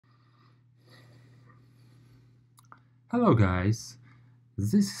Hello guys,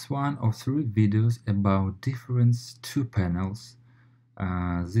 this is one of 3 videos about different 2 panels.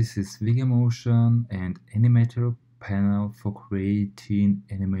 This is Vigormotion and Animator panel for creating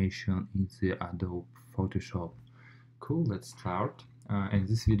animation in the Adobe Photoshop. Cool, let's start. In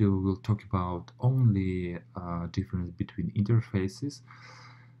this video we will talk about only difference between interfaces.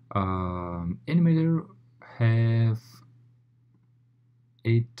 Animator have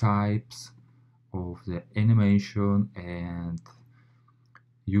 8 types of the animation, and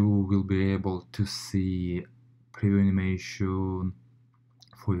you will be able to see preview animation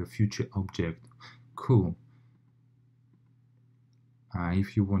for your future object. Cool.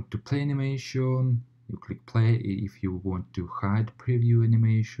 If you want to play animation, you click play. If you want to hide preview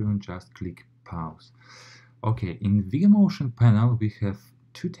animation, just click pause. Okay, in Vigormotion panel we have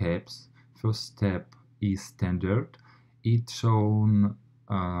 2 tabs. First tab is standard. It's shown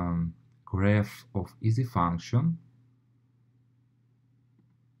graph of easy function.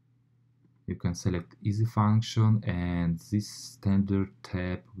 You can select easy function, and this standard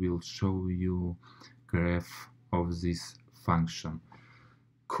tab will show you graph of this function.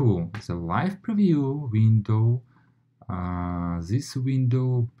 Cool. The live preview window. This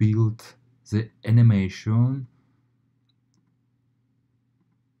window builds the animation,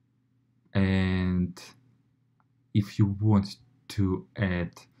 and if you want to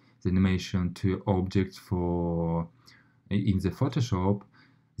add the animation to your object in the Photoshop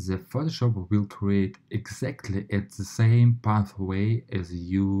will create exactly at the same pathway as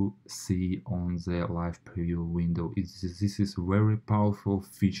you see on the live preview window. This is a very powerful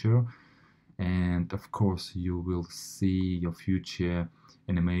feature, and of course you will see your future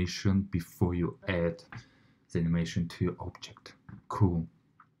animation before you add the animation to your object. Cool.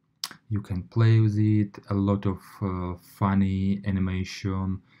 You can play with it, a lot of funny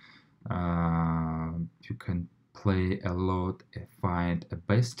animation. You can play a lot and find a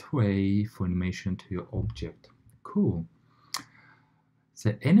best way for animation to your object. Cool.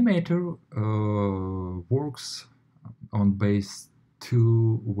 The animator works on base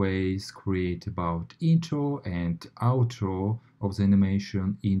 2 ways: create about intro and outro of the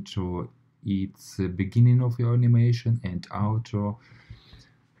animation. Intro, it's the beginning of your animation, and outro,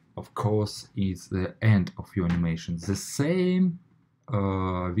 of course, is the end of your animation. The same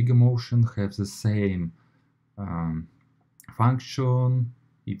Vigormotion has the same function.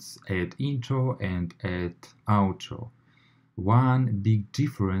 It's add intro and add outro. One big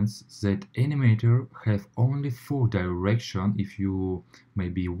difference that Animator have only 4 directions. If you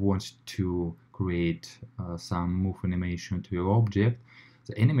maybe want to create some move animation to your object,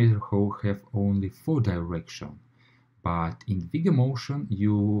 the Animator have only 4 directions. But in Vigormotion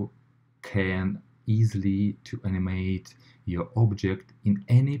you can easily to animate your object in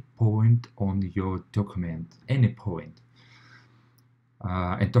any point on your document, any point.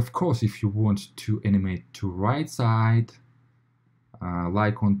 And of course, if you want to animate to right side,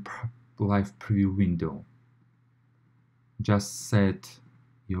 like on live preview window, just set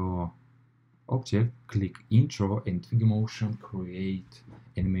your object, click intro, and Vigormotion create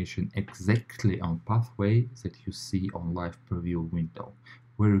animation exactly on pathway that you see on live preview window.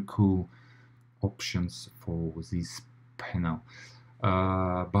 Very cool options for this panel.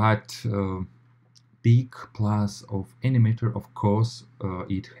 But big plus of Animator, of course,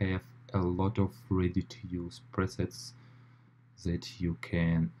 it have a lot of ready-to-use presets that you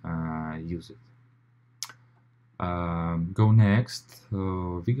can use it. Go next.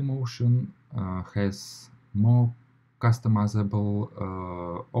 Vigormotion has more customizable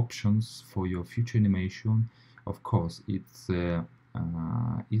options for your future animation. Of course, it's a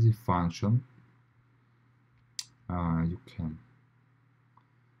easy function. You can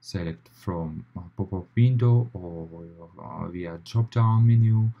select from a pop-up window or via drop-down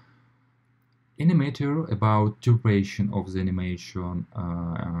menu. Animator about duration of the animation.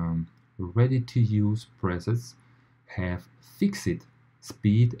 Ready-to-use presets have fixed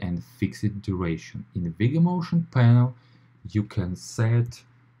speed and fixed duration. In the Vigormotion panel, you can set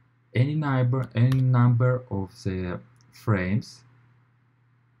any number of the frames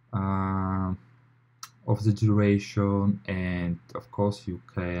of the duration, and of course you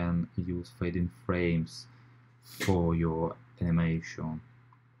can use fading frames for your animation.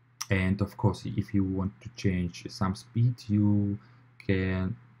 And of course, if you want to change some speed, you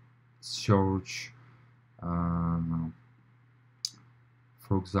can search, for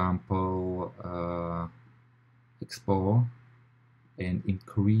example, explore and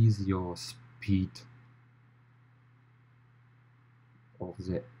increase your speed of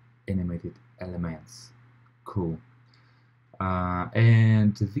the animated elements. Cool.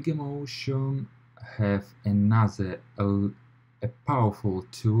 And Vigormotion have another a powerful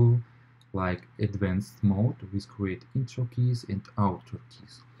tool like advanced mode with create intro keys and outro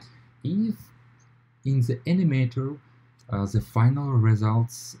keys. If in the animator the final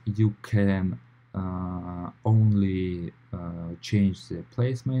results you can only change the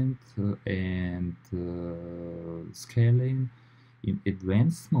placement and scaling, in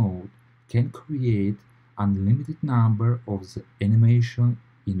advanced mode can create unlimited number of the animation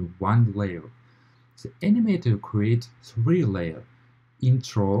in one layer. The animator creates 3 layers: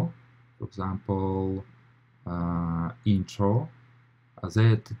 intro, for example, intro,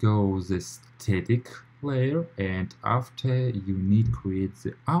 that goes the static layer, and after you need create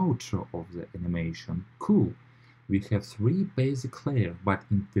the outro of the animation. Cool. We have 3 basic layers, but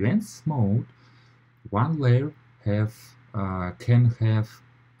in advanced mode, one layer can have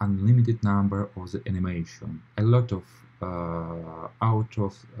unlimited number of the animation. A lot of out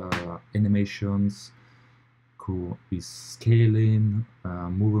of animations with scaling,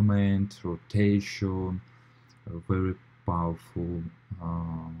 movement, rotation, very powerful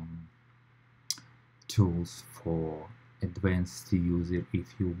tools for advanced user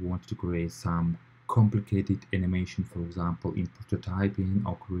if you want to create some complicated animation, for example in prototyping,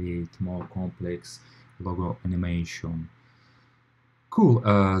 or create more complex logo animation. Cool.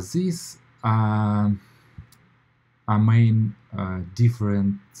 These are main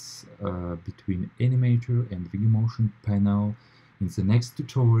difference between Animator and Vigormotion panel. In the next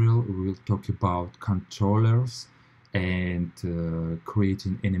tutorial we will talk about controllers and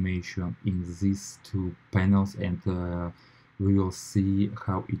creating animation in these 2 panels, and we will see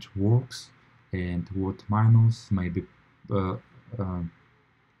how it works and what minus maybe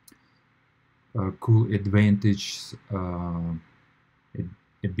cool advantages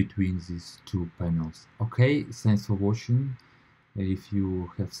between these 2 panels. Okay, thanks for watching. If you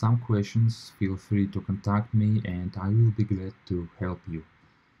have some questions, feel free to contact me and I will be glad to help you.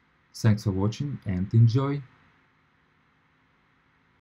 Thanks for watching and enjoy!